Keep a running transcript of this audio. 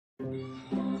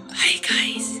Hi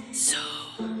guys! So,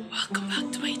 welcome back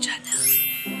to my channel.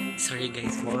 Sorry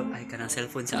guys, mo ay kanang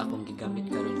cellphone sa akong gigamit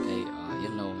karon kay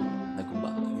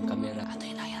naguba yung camera. Ato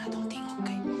yun na atong tingog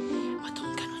kay atong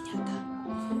kanon yata.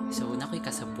 So, nakoy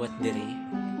kasabwat diri.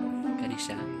 Kani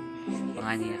siya.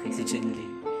 Pangani kay si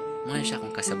Jinlin. Muna siya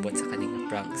akong kasabwat sa kaning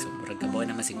prank. So, murag kabaw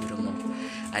naman siguro mo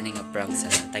ani nga prank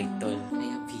sa title. I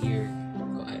have here.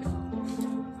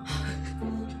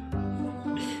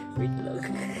 Wait lang.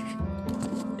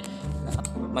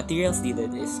 Materials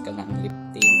needed is kanang lip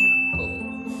tint o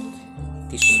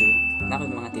tissue.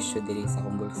 Nakon mga tissue diri sa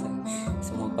akong bulsa.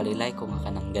 So magpalilay ko nga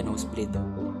kanang nosebleed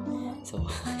ako. So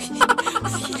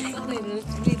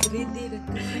nosebleed ready.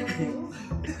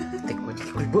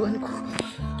 Kulbuan ko.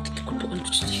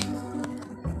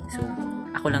 So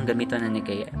ako lang gamiton na ni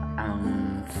kay ang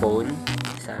phone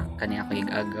sa kani ako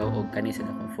igagaw o kani sa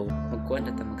akong phone. Magkuan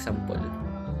na ta magsample.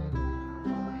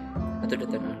 Ato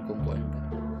datan ang kung kuan ba.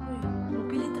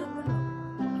 Pilit ra ba?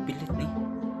 Pilit ni.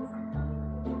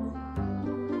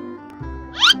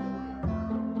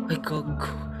 Ay gago.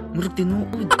 Murag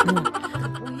tinuod no.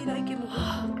 Ang hilay kay mo.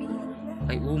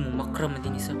 Ay makra man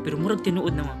din isa. Pero murag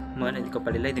tinuod na man di ka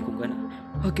palilay di ko gana.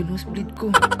 Nosebleed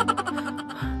ko.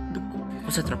 Dugo ko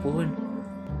sa trapuhan.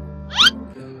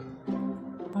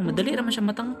 Madali ra man siya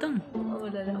matangtang.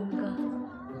 Wala lang ka.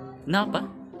 Napa?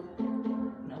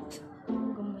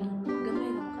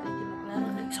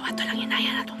 So ato lang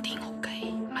inaya na tong tingog kay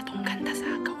matong ganda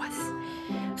sa gawas.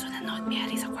 So nanood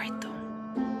miyari sa kwarto.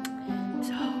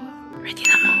 So ready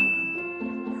na mo?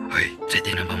 Hoy,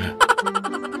 ready na ba mo?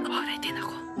 Oh, ready na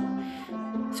ako.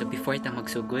 So before ta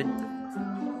magsugod,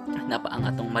 napa ang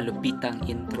atong malupitang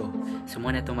intro. So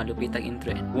muna itong malupitang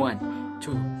intro and 1,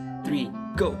 2,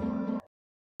 3, go!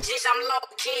 I'm low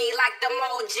key like the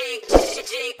emoji.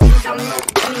 I'm low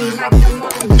key like the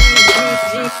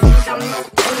emoji. I'm low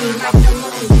key like the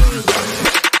emoji.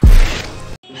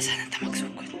 Masa na ta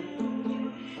magsugod.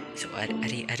 So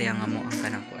ari ang amo ang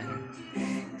kanang kuan.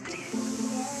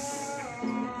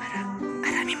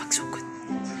 Arami magsugod.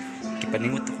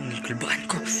 Kipaningot ako ng kulbaan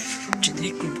ko.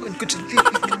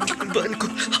 Kulbaan ko.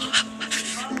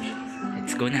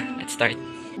 Let's go na. Let's start.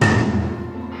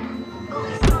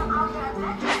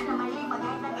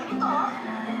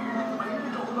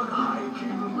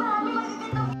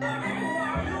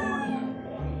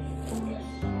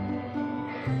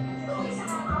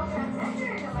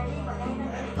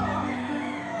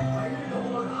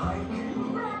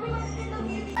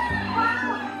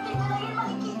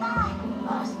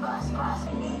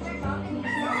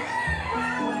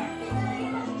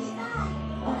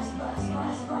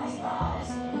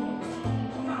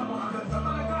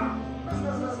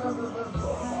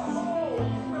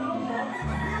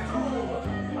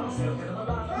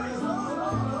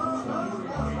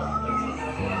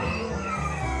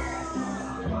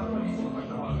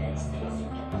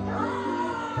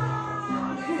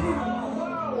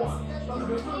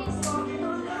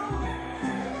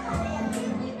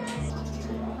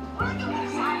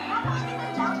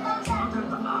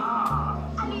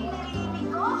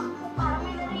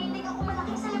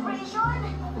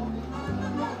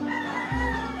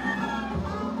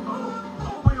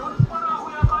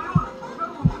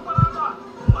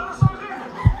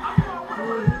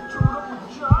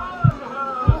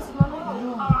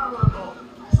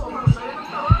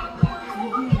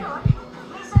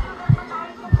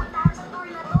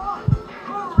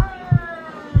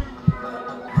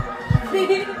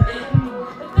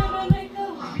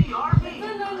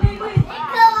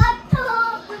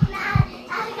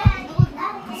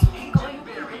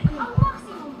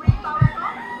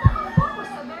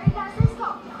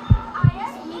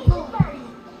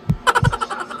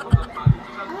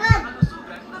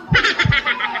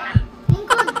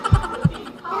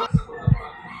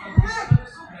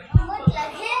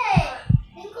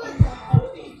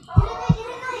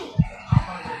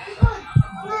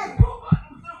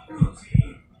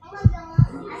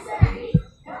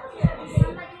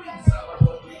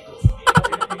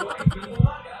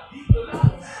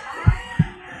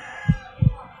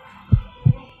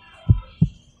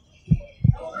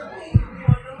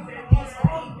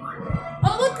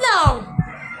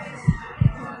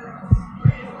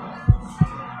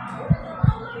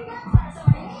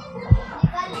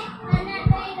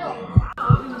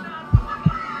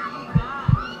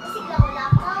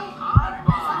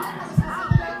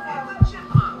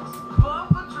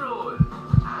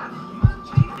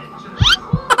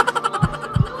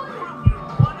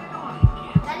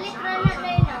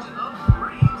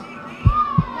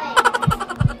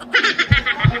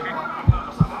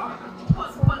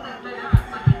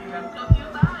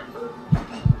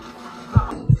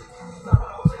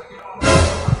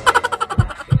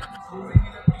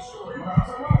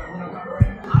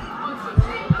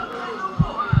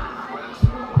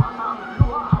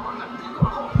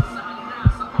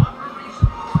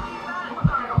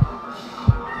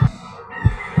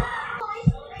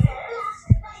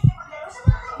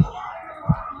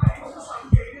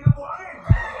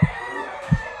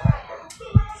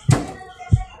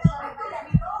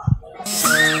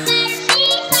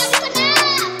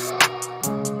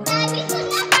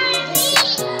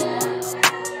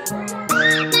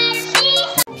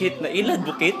 bukit. Nailad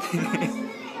bukit.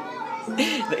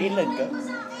 Nailad ka?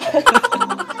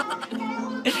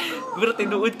 Pero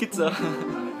tinuod kitsa.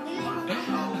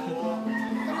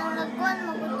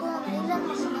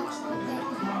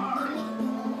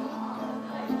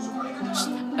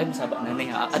 Ay, masabak nanay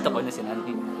ha. At ako na si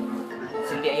nanay.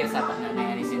 Hindi ayaw sabak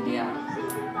nanay. Ani Cindy ha.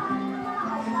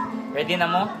 Ready na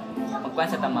mo? Magkuhan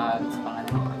sa tamag sa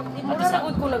pangalan. Di ba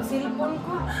nalagod ko nag-cellphone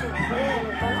ko?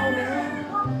 Tanaw na yun.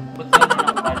 Buto na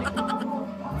ako balik.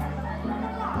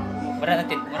 Mara na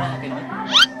tinood.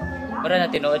 Mara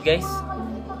na tinood guys.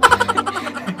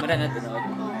 Mara na tinood.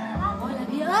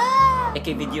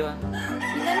 Eke video ha.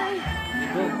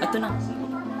 Go. Ato na.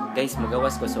 Guys,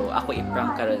 magawas ko. So, ako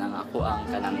i-prank karon ang ako ang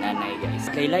kanang nanay,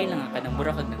 guys. Kaylay lang ang kanang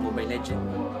burakag ng Mobile Legend.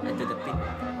 Ato dapit.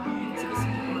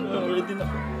 Sige. Ready na.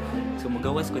 So,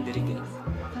 magawas ko diri, guys.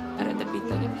 Tara,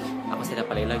 dapitan niya. Ako sila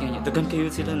palaylagyan niya. Dagan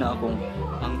kayo sila na akong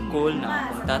uncle, na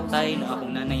akong tatay, na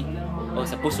akong nanay. O,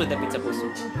 sa puso, dapit sa puso.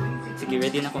 Sige,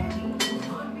 ready na ako.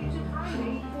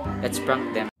 Let's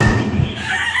prank them.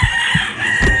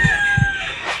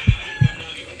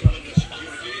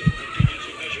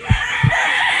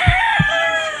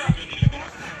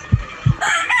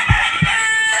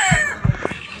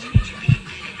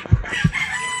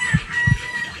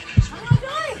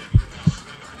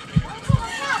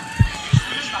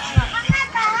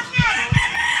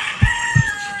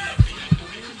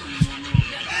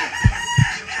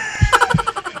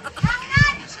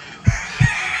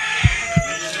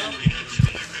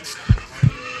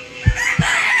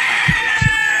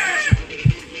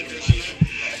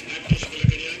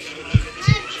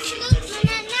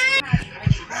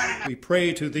 We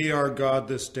pray to Thee, our God,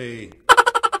 this day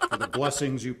for the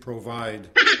blessings You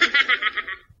provide.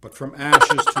 But from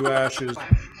ashes to ashes.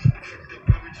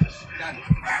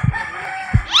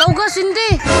 Taugas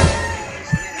hindi!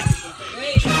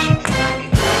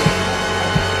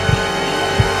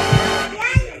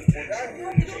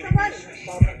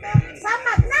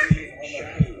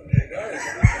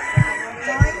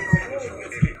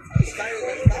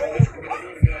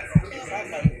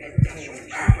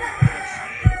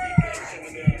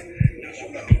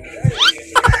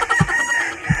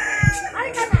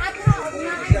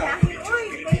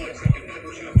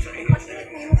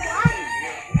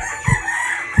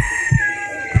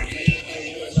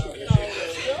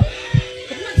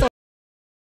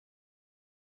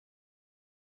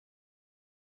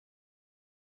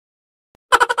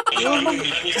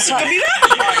 Sa kabila!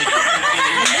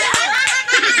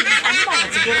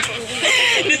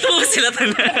 Dito ko sila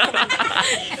tanan.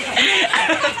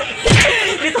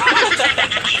 Dito ko sila.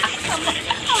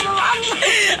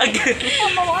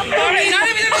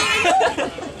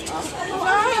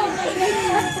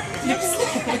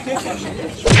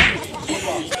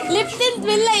 Lip tint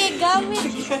bila gamit.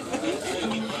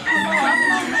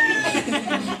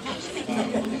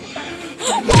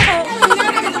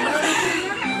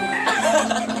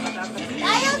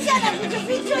 Ayaw siya,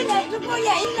 nag-video niya, ito ko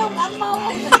ya, ilong ang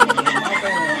mawa.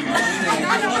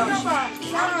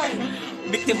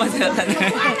 Biktima sila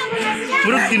tanan.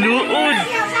 Murag tinuod.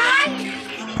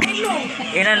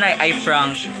 Inanay, I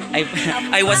prank.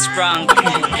 I was pranked.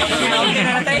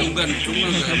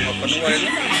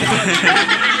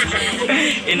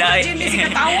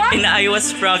 I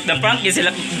was pranked. Na prank yun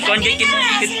sila.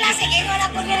 Sila, sige ko na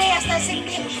ko nire, hasta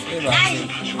sige. Ay,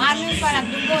 mami pa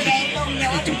nagdugo, ya ilong niya,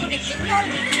 wato ko nagsinol.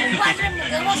 Kuwadro mo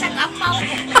gawa sa kapaw.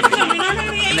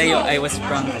 Inayo, I was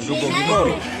pranked. Dugo.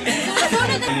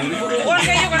 Huwag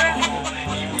kayo ka.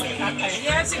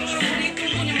 Yan, siguro dito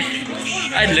ko niya.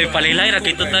 Ay, loy palilay.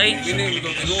 Rakito tayo.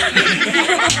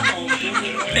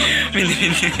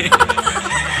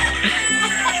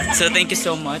 So, thank you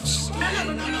so much.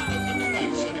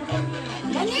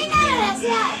 Kanina na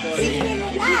siya, sige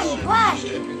nila, ikuan.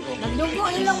 Nagdugo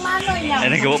ilong manoy niya. Ay,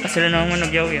 nagawa pa sila naman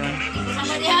nagyaw yun.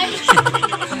 Sama diyan.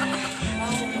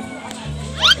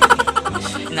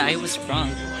 Na, I was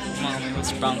pranked. Mom, I was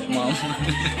pranked, mom.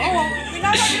 Oo,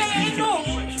 pinalak na yung ito.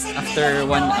 After 1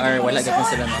 hour, wala gapon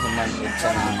sila na humanod sa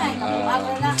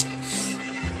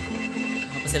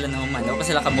pa sila na humano, pa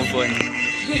sila ka-move on.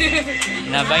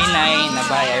 Nabay,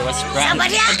 I was pranked. Sama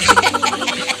diyan.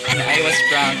 I was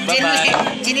pranked.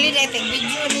 Bye-bye. Jinli na itong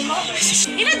video ni mo.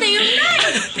 Ina na yun na.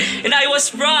 And I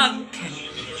was pranked!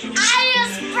 I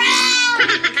was proud!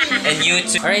 And you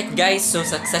too. Alright guys, so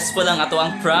successful ang ato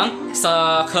ang prank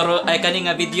sa kaning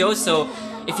nga video. So,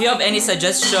 if you have any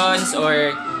suggestions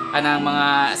or anang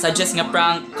mga suggest nga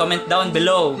prank, comment down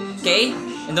below. Okay?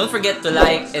 And don't forget to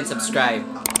like and subscribe.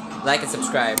 like and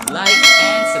subscribe. Like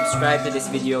and subscribe to this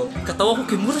video. Katawa ko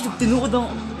kay mura yung tinuod ang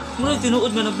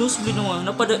nga nag-nosebleed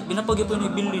nga. Binapagya pa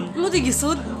yung bilin. Mo di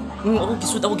gisod? Ako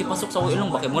gisud ako gipasok sa akong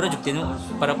ilong. Bakit mura yung tinuod?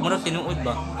 Para mura tinuod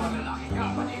ba?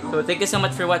 So thank you so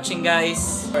much for watching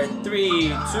guys. 3,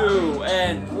 2,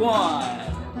 and 1.